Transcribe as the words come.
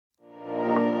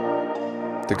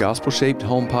The Gospel Shaped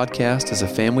Home podcast is a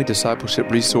family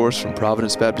discipleship resource from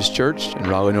Providence Baptist Church in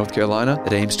Raleigh, North Carolina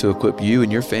that aims to equip you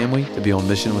and your family to be on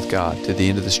mission with God to the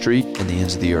end of the street and the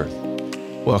ends of the earth.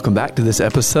 Welcome back to this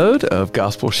episode of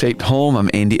Gospel Shaped Home. I'm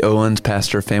Andy Owens,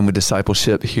 pastor of family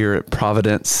discipleship here at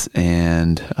Providence,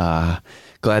 and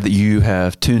glad that you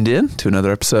have tuned in to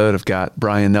another episode. I've got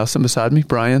Brian Nelson beside me.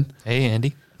 Brian. Hey,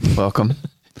 Andy. Welcome.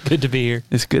 Good to be here.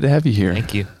 It's good to have you here.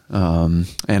 Thank you.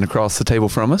 And across the table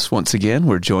from us, once again,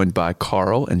 we're joined by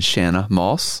Carl and Shanna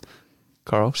Moss.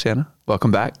 Carl, Shanna,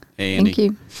 welcome back. Hey, Andy.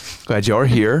 Thank you. Glad you are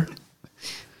here.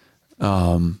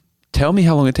 Tell me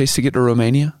how long it takes to get to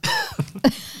Romania.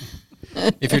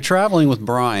 If you're traveling with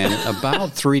Brian,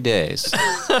 about 3 days.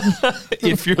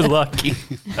 If you're lucky.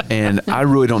 And I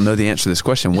really don't know the answer to this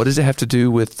question. What does it have to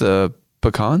do with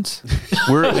pecans?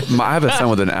 I have a son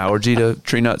with an allergy to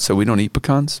tree nuts, so we don't eat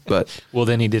pecans. But Well,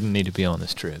 then he didn't need to be on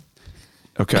this trip.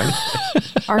 okay,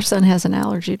 Our son has an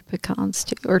allergy to pecans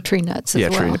too, or tree nuts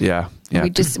as well. yeah. We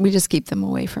just keep them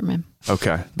away from him.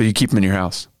 Okay, but you keep them in your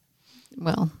house,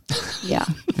 Well, yeah,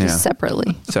 Yeah. just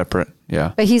separately. separate.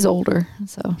 Yeah, But he's older,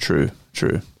 so true.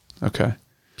 Okay,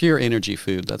 Pure energy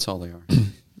food. That's all they are.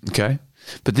 okay.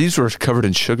 But these were covered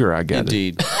in sugar, I gather.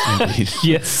 Indeed.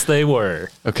 Yes, they were.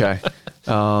 Okay.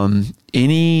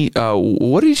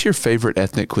 What is your favorite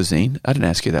ethnic cuisine? I didn't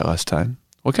ask you that last time.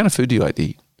 What kind of food do you like to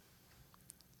eat?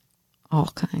 all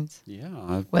kinds.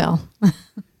 Yeah. Well,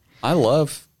 I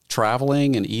love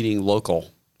traveling and eating local,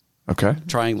 Okay.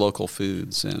 trying local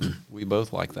foods, and we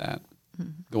both like that.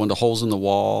 Going to Holes in the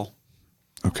Wall.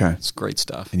 Okay. It's great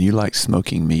stuff. And you like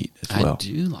smoking meat as well. I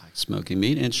do like smoking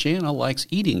meat, and Shanna likes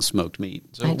eating smoked meat.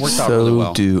 So I it worked do. out really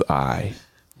well. So do I.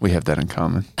 We have that in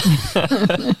common.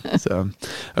 So,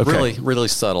 okay. Really, really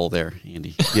subtle there,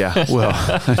 Andy. Yeah. Well,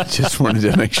 I just wanted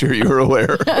to make sure you were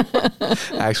aware. I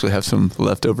actually have some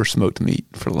leftover smoked meat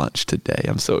for lunch today.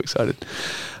 I'm so excited.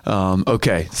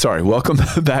 Okay. Sorry. Welcome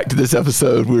back to this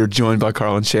episode. We're joined by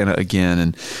Carl and Shanna again,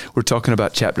 and we're talking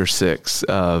about chapter 6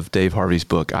 of Dave Harvey's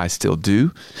book, I Still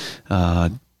Do.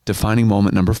 Defining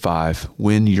moment number 5,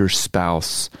 when your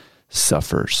spouse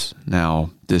suffers.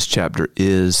 Now, this chapter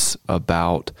is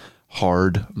about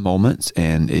hard moments,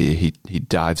 and he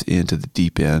dives into the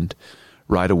deep end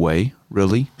right away,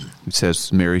 really. He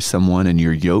says, marry someone and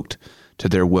you're yoked to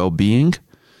their well-being.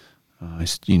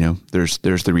 There's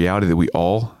the reality that we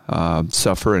all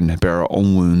suffer and bear our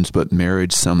own wounds, but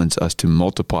marriage summons us to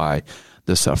multiply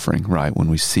the suffering, right, when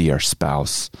we see our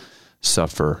spouse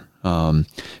suffer.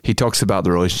 He talks about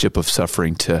the relationship of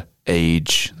suffering to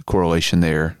age, the correlation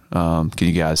there. Can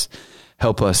you guys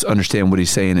help us understand what he's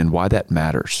saying and why that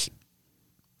matters?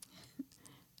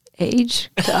 age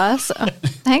to us.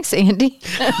 Thanks, Andy.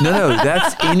 No,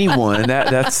 that's anyone.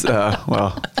 That's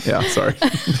yeah, sorry.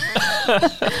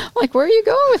 Like, where are you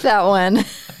going with that one?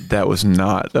 That was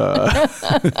not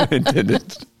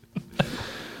intended.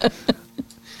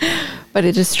 But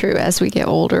it is true. As we get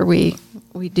older, we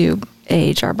do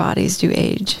age. Our bodies do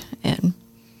age, and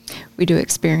we do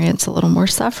experience a little more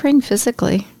suffering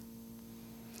physically.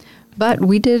 But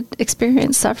we did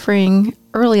experience suffering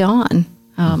early on.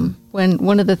 When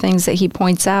one of the things that he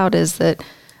points out is that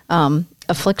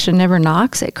affliction never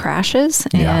knocks; it crashes.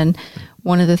 Yeah. And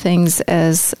one of the things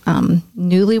as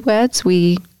newlyweds,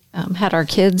 we had our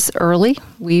kids early.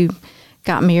 We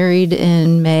got married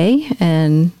in May,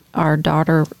 and our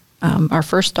daughter. Our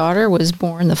first daughter was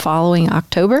born the following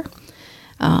October.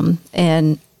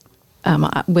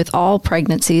 With all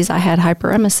pregnancies, I had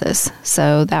hyperemesis.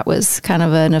 So that was kind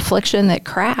of an affliction that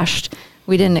crashed.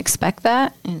 We didn't expect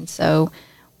that. And so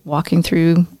walking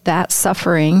through that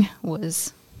suffering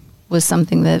was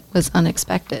something that was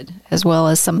unexpected, as well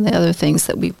as some of the other things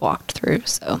that we've walked through.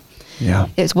 So Yeah.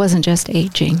 it wasn't just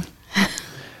aging.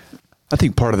 I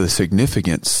think part of the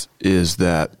significance is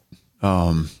that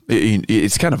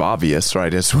it's kind of obvious,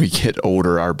 right? As we get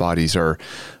older, our bodies are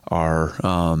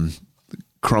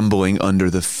crumbling under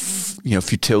the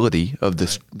futility of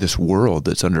this world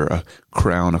that's under a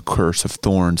crown, a curse of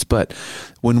thorns. But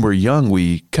when we're young,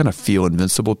 we kind of feel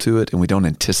invincible to it, and we don't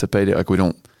anticipate it. Like we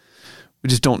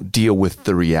just don't deal with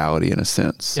the reality in a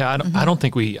sense. Yeah,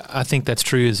 I think that's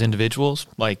true as individuals.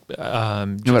 Like,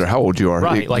 No matter how old you are,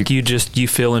 right? You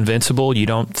feel invincible. You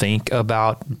don't think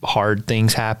about hard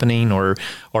things happening or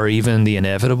even the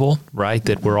inevitable, right?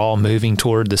 That we're all moving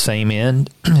toward the same end,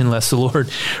 unless the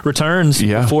Lord returns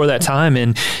before that time.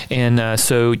 And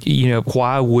so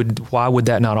why would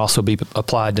that not also be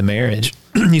applied to marriage?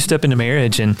 You step into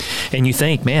marriage and you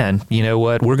think, man, you know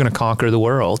what? We're going to conquer the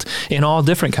world in all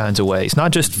different kinds of ways. ways,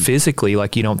 not just physically,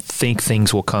 like you don't think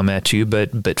things will come at you,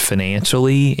 but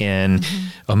financially and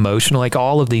emotionally, like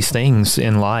all of these things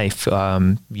in life,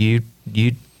 you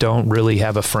don't really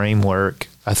have a framework,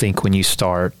 I think, when you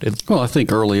start. Well, I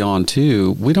think early on,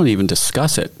 too, we don't even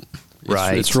discuss it.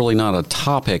 Right. It's really not a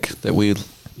topic that we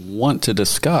want to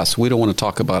discuss. We don't want to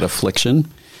talk about affliction.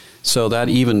 So that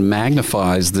even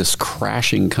magnifies this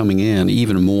crashing coming in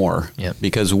even more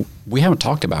because we haven't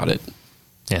talked about it.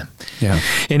 Yeah. Yeah.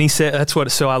 And he said,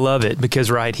 so I love it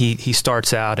because, right, he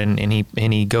starts out and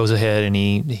he goes ahead and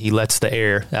he lets the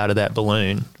air out of that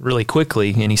balloon really quickly.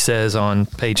 And he says on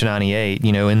page 98,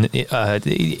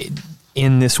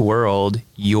 in this world,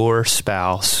 your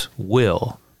spouse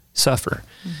will suffer.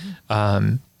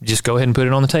 Just go ahead and put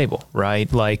it on the table,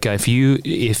 right? Like if you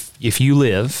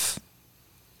live,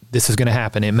 this is going to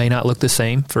happen. It may not look the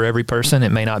same for every person.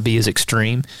 It may not be as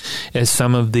extreme as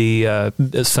some of the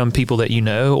some people that you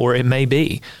know, or it may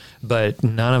be. But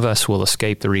none of us will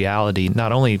escape the reality.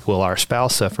 Not only will our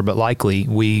spouse suffer, but likely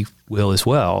we will as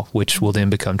well, which will then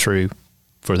become true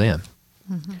for them.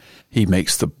 Mm-hmm. He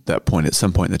makes that point at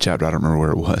some point in the chapter. I don't remember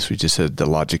where it was. We just said the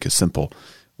logic is simple.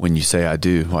 When you say I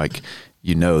do, like,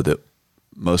 you know that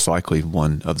most likely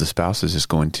one of the spouses is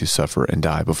going to suffer and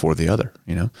die before the other,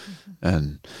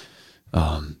 and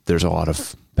there's a lot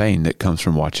of pain that comes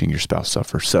from watching your spouse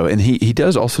suffer. So, and he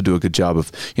does also do a good job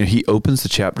of, he opens the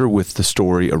chapter with the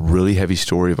story, a really heavy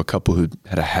story of a couple who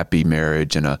had a happy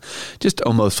marriage and just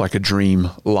almost like a dream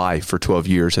life for 12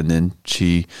 years. And then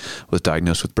she was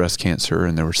diagnosed with breast cancer,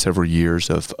 and there were several years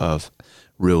of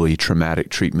really traumatic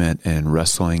treatment and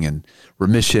wrestling and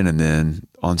remission, and then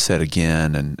onset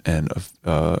again and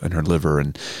her liver,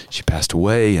 and she passed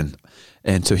away.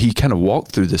 And so he kind of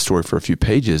walked through this story for a few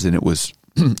pages, and it was,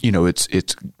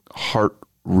 it's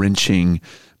heart-wrenching.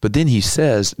 But then he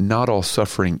says, not all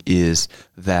suffering is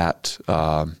that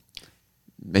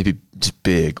maybe just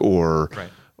big or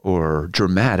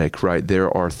dramatic, right?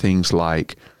 There are things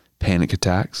like panic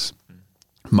attacks,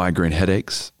 migraine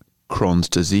headaches, Crohn's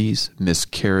disease,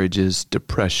 miscarriages,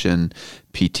 depression,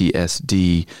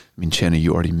 PTSD. I mean, Shanna,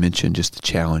 you already mentioned just the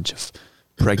challenge of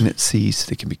pregnancies.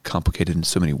 They can be complicated in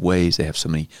so many ways. They have so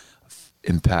many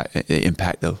impact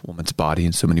the woman's body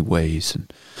in so many ways.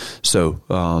 And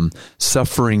so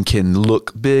suffering can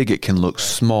look big, it can look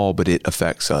small, but it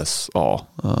affects us all.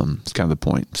 It's kind of the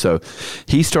point. So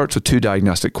he starts with 2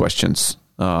 diagnostic questions.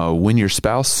 When your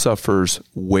spouse suffers,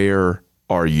 where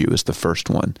are you is the first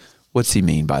one. What's he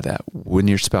mean by that? When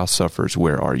your spouse suffers,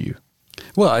 where are you?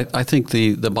 Well, I think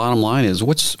the bottom line is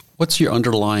what's your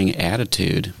underlying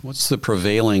attitude? What's the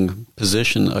prevailing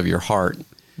position of your heart?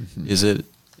 Mm-hmm.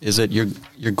 Is it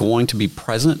you're going to be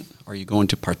present? Are you going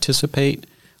to participate?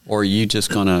 Or are you just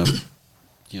going to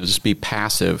just be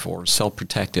passive or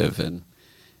self-protective and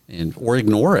or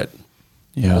ignore it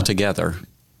altogether?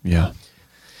 Yeah.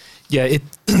 Yeah,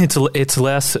 it's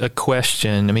less a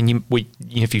question. I mean,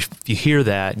 if you hear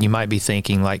that, you might be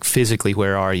thinking like physically,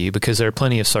 where are you? Because there are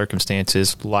plenty of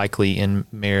circumstances likely in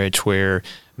marriage where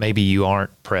maybe you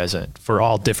aren't present for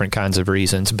all different kinds of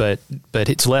reasons. But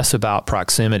it's less about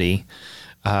proximity,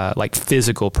 like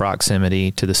physical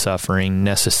proximity to the suffering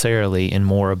necessarily, and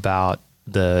more about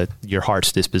your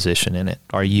heart's disposition in it.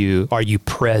 Are you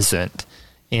present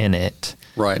in it?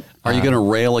 Right. Are you going to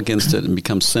rail against it and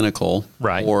become cynical?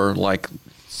 Right. Or like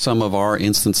some of our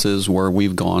instances where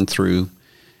we've gone through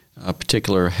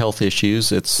particular health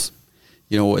issues, it's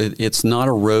not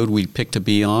a road we pick to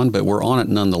be on, but we're on it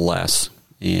nonetheless.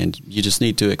 And you just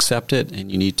need to accept it,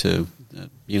 and you need to,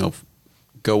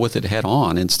 go with it head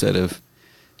on instead of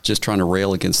just trying to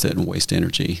rail against it and waste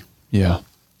energy. Yeah.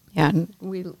 Yeah. And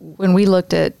when we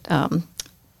looked at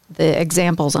the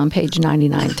examples on page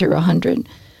 99 through 100,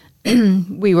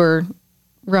 we were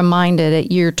reminded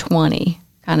at year 20,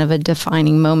 kind of a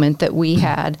defining moment that we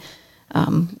had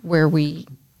where we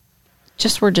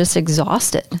were just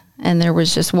exhausted. And there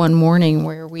was just one morning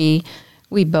where we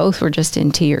both were just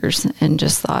in tears and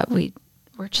just thought we're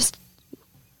just,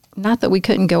 not that we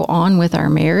couldn't go on with our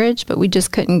marriage, but we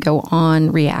just couldn't go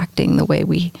on reacting the way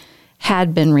we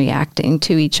had been reacting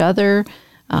to each other,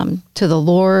 to the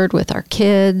Lord, with our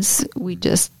kids. We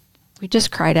just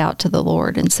cried out to the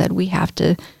Lord and said, we have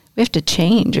to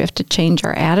change. We have to change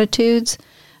our attitudes,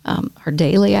 our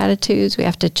daily attitudes. We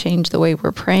have to change the way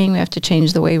we're praying. We have to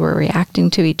change the way we're reacting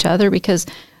to each other, because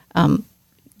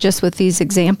just with these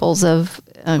examples of,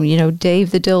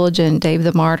 Dave the diligent, Dave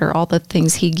the martyr, all the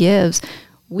things he gives,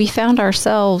 we found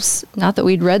ourselves, not that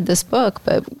we'd read this book,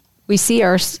 but we see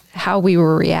how we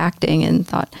were reacting and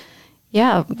thought,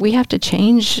 yeah, we have to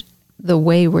change the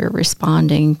way we're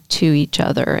responding to each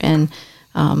other, and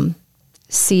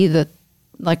see the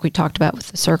like we talked about with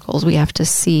the circles, we have to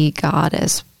see God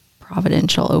as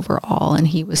providential over all, and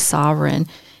he was sovereign.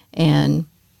 And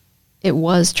it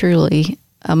was truly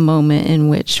a moment in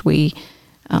which we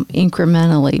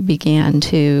incrementally began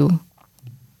to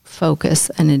focus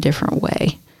in a different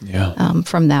way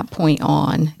from that point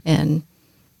on. And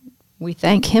we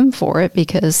thank him for it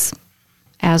because,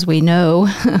 as we know,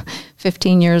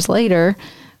 15 years later,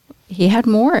 he had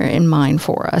more in mind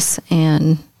for us.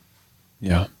 And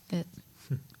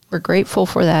we're grateful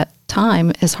for that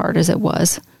time, as hard as it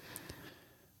was.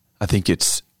 I think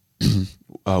it's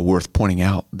worth pointing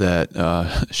out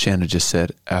that Shanna just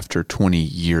said after 20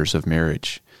 years of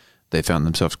marriage, they found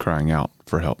themselves crying out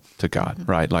for help to God,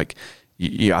 right? Like,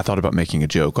 I thought about making a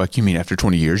joke. Like, you mean after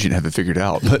 20 years, you'd have it figured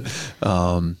out. But,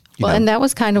 and that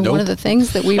was kind of one of the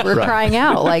things that we were crying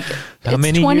out. Like, how it's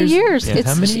many 20 years? years. Yeah,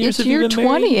 how many years it's year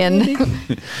 20. And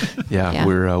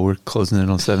we're closing in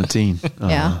on 17.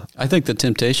 I think the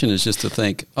temptation is just to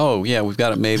think, oh, yeah, we've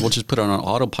got it made. We'll just put it on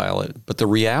autopilot. But the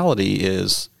reality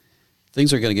is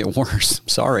things are going to get worse.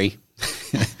 Sorry.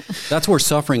 That's where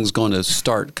suffering is going to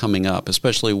start coming up,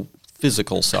 especially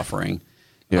physical suffering.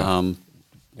 Yeah.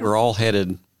 We're all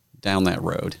headed down that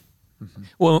road. Mm-hmm.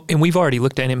 Well, and we've already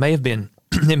looked at it. It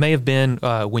may have been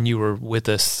when you were with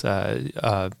us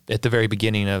at the very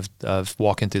beginning of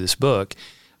walking through this book.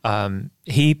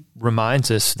 He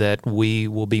reminds us that we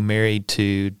will be married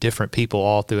to different people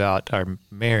all throughout our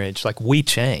marriage. Like, we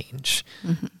change,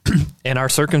 and our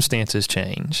circumstances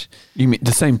change. You mean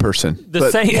the same person?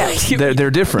 Same. They're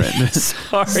different.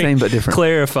 Sorry. Same but different.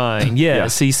 Clarifying.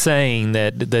 Yes, he's saying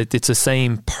that it's the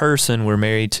same person we're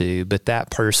married to, but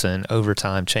that person over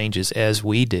time changes as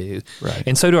we do. Right.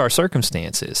 And so do our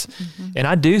circumstances. And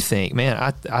I do think,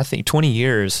 man, I think 20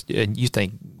 years, and you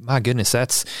think, my goodness,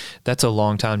 that's a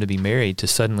long time to be married, to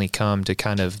suddenly come to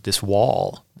kind of this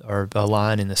wall or a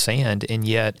line in the sand. And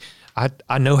yet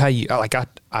I know how you, like,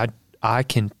 I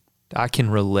can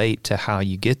relate to how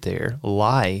you get there.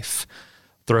 Life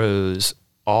throws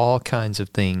all kinds of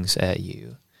things at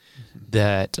you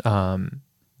that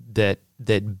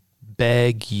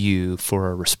beg you for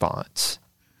a response.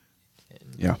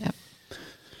 Yeah.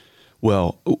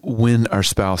 Well, when our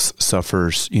spouse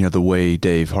suffers, the way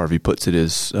Dave Harvey puts it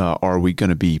is, are we going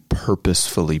to be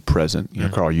purposefully present?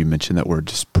 Carl, you mentioned that word,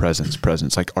 just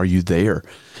presence. Like, are you there?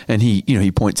 And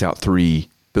he points out 3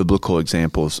 biblical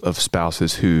examples of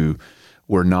spouses who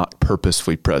were not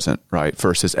purposefully present, right?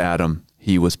 First is Adam.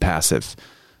 He was passive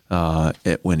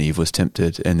when Eve was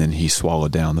tempted, and then he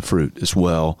swallowed down the fruit as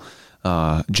well.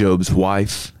 Job's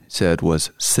wife said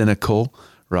was cynical,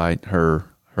 right? Her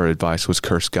advice was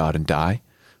curse God and die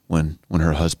when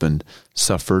her husband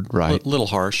suffered, right? A little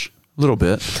harsh. A little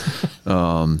bit.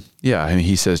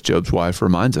 He says Job's wife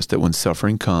reminds us that when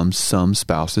suffering comes, some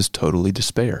spouses totally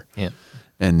despair. Yeah.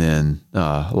 And then,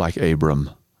 like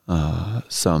Abram,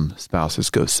 some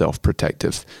spouses go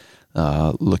self-protective,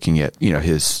 looking at,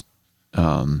 his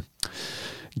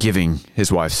giving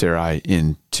his wife Sarai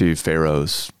into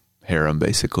Pharaoh's harem,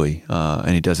 basically.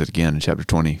 And he does it again in chapter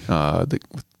 20, the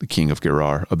king of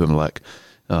Gerar, Abimelech.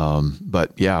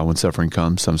 But when suffering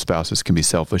comes, some spouses can be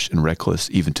selfish and reckless,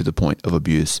 even to the point of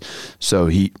abuse. So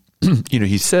he,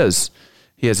 he says,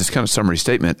 he has this kind of summary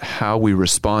statement, how we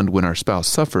respond when our spouse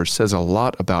suffers says a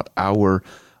lot about our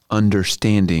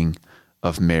understanding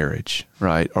of marriage,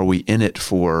 right? Are we in it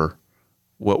for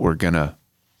what we're going to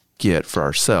get for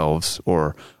ourselves,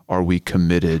 or are we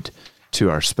committed to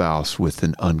our spouse with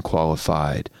an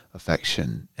unqualified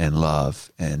affection and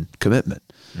love and commitment?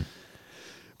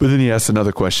 But then he asks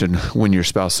another question, when your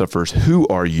spouse suffers, who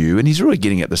are you? And he's really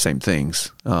getting at the same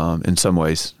things in some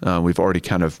ways. We've already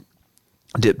kind of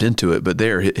dipped into it, but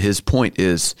there, his point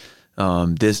is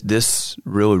this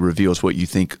really reveals what you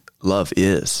think love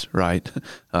is, right?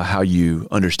 How you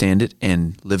understand it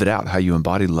and live it out, how you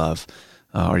embody love.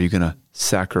 Are you going to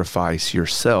sacrifice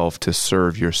yourself to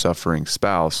serve your suffering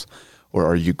spouse, or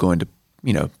are you going to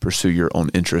pursue your own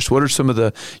interests? What are some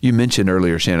of you mentioned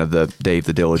earlier, Shanna, Dave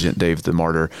the diligent, Dave the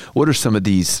martyr. What are some of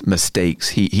these mistakes?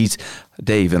 He's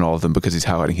Dave in all of them because he's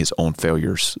highlighting his own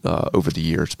failures over the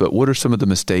years. But what are some of the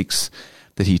mistakes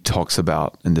that he talks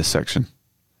about in this section?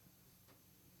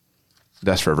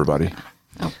 That's for everybody.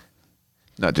 Oh.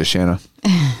 Not just Shanna.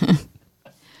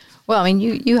 Well, I mean,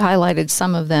 you highlighted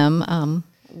some of them.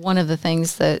 One of the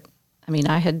things that,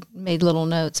 I had made little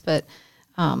notes, but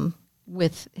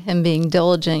with him being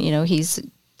diligent, he's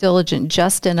diligent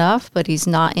just enough, but he's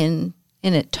not in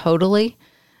it totally.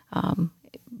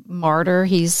 Martyr,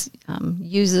 he's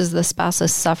uses the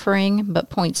spouse's suffering, but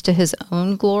points to his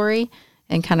own glory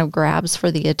and kind of grabs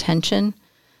for the attention.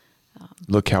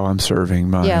 look how I'm serving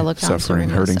my look how I'm suffering, serving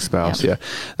hurting myself. spouse. Yeah.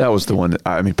 That was the one that,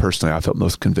 I mean, personally, I felt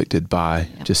most convicted by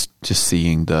just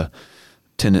seeing the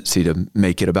tendency to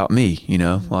make it about me,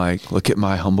 like, look at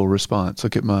my humble response.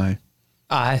 Look at my.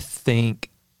 I think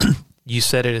you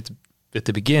said it at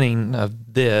the beginning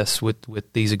of this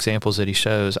with these examples that he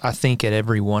shows. I think at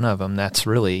every one of them, that's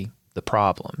really the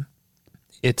problem.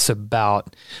 It's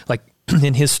about, like,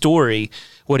 in his story,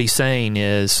 what he's saying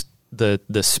is the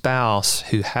spouse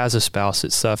who has a spouse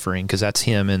that's suffering, because that's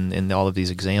him in all of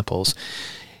these examples,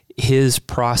 his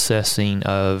processing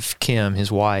of Kim,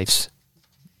 his wife's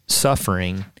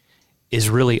suffering, is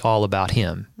really all about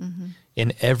him. Mm-hmm.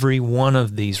 In every one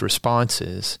of these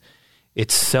responses,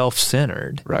 it's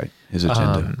self-centered. Right. His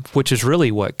agenda. Which is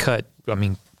really what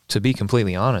to be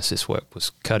completely honest, is what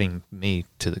was cutting me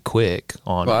to the quick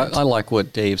on it. I like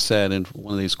what Dave said in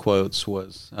one of these quotes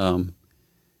was,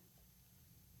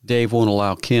 Dave won't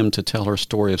allow Kim to tell her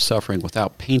story of suffering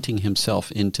without painting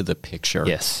himself into the picture.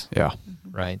 Yes. Yeah.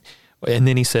 Right. And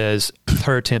then he says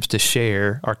her attempts to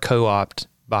share are co-opted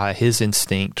by his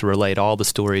instinct to relate all the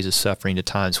stories of suffering to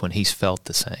times when he's felt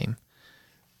the same.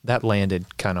 That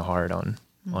landed kind of hard on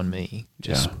me.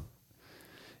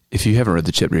 If you haven't read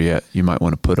the chapter yet, you might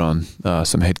want to put on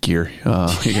some headgear. You're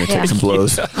going to take some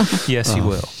blows. Yes, he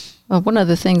will. Well, one of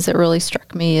the things that really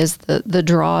struck me is the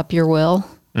draw up your will,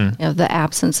 the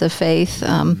absence of faith.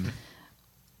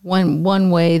 One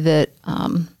way that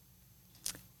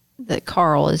that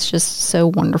Carl is just so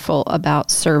wonderful about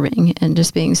serving and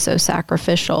just being so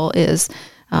sacrificial is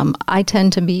I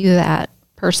tend to be that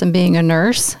person being a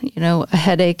nurse. A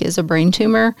headache is a brain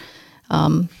tumor.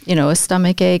 A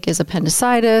stomach ache is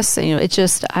appendicitis. It's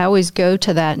just, I always go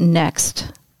to that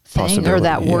next thing or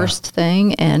that worst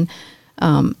thing. And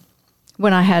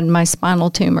when I had my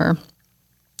spinal tumor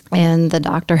and the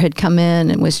doctor had come in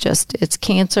and was just, it's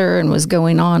cancer, and was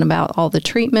going on about all the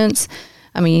treatments,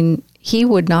 I mean, he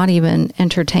would not even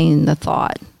entertain the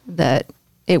thought that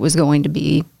it was going to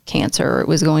be cancer or it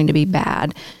was going to be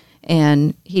bad.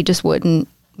 And he just wouldn't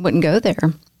go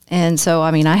there. And so,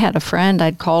 I mean, I had a friend,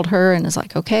 I'd called her and was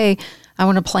like, okay, I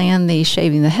want to plan the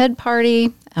shaving the head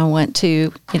party. I went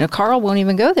to, Carl won't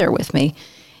even go there with me.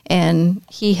 And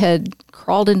he had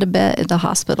crawled into the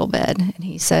hospital bed, and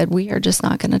he said, we are just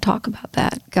not going to talk about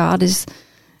that. God is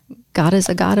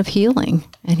a God of healing.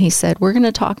 And he said, we're going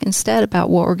to talk instead about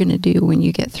what we're going to do when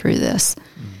you get through this.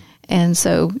 And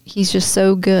so he's just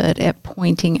so good at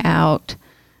pointing out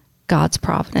God's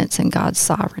providence and God's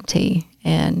sovereignty.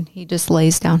 And he just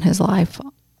lays down his life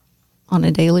on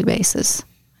a daily basis.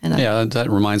 And that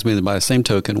reminds me that by the same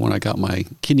token, when I got my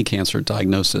kidney cancer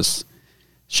diagnosis,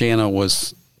 Shanna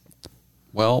was,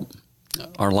 well,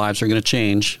 our lives are going to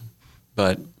change,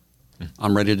 but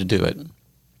I'm ready to do it.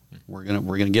 We're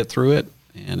gonna get through it,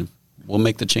 and we'll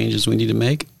make the changes we need to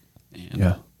make.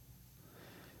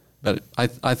 But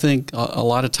I think a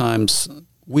lot of times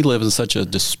we live in such a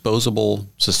disposable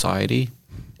society.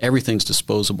 Everything's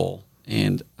disposable.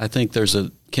 And I think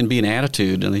can be an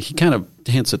attitude, and he kind of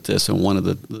hints at this in one of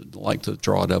the like to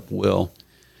draw it up,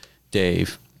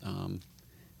 Dave.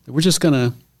 We're just going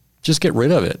to get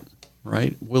rid of it,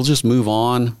 right? We'll just move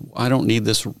on. I don't need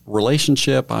this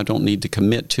relationship. I don't need to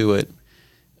commit to it.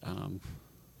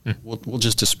 We'll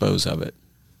just dispose of it.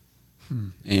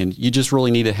 And you just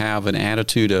really need to have an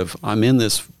attitude of, I'm in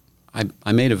this,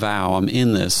 I made a vow, I'm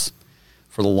in this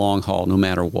for the long haul, no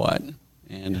matter what.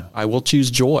 And I will choose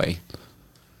joy.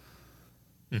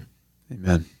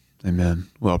 Amen. Amen.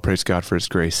 Well, praise God for his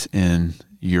grace in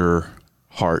your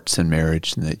hearts and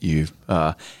marriage, and that you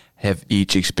have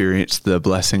each experienced the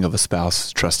blessing of a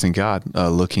spouse trusting God,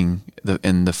 looking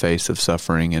in the face of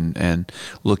suffering and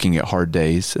looking at hard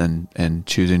days and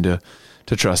choosing to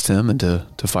trust him and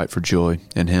to fight for joy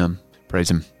in him.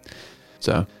 Praise him.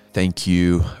 So thank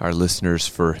you, our listeners,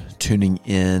 for tuning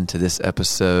in to this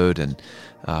episode and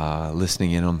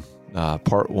listening in on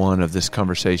part one of this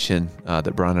conversation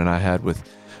that Brian and I had with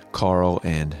Carl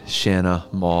and Shanna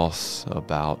Moss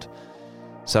about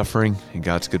suffering and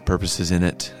God's good purposes in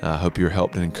it. I hope you're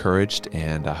helped and encouraged,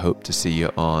 and I hope to see you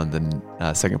on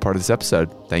the second part of this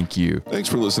episode. Thank you. Thanks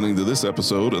for listening to this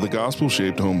episode of the Gospel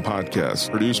Shaped Home Podcast,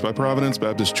 produced by Providence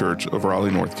Baptist Church of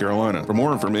Raleigh, North Carolina. For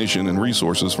more information and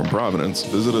resources from Providence,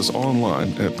 visit us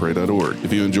online at pray.org.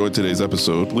 If you enjoyed today's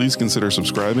episode, please consider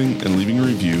subscribing and leaving a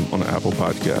review on Apple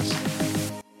Podcasts.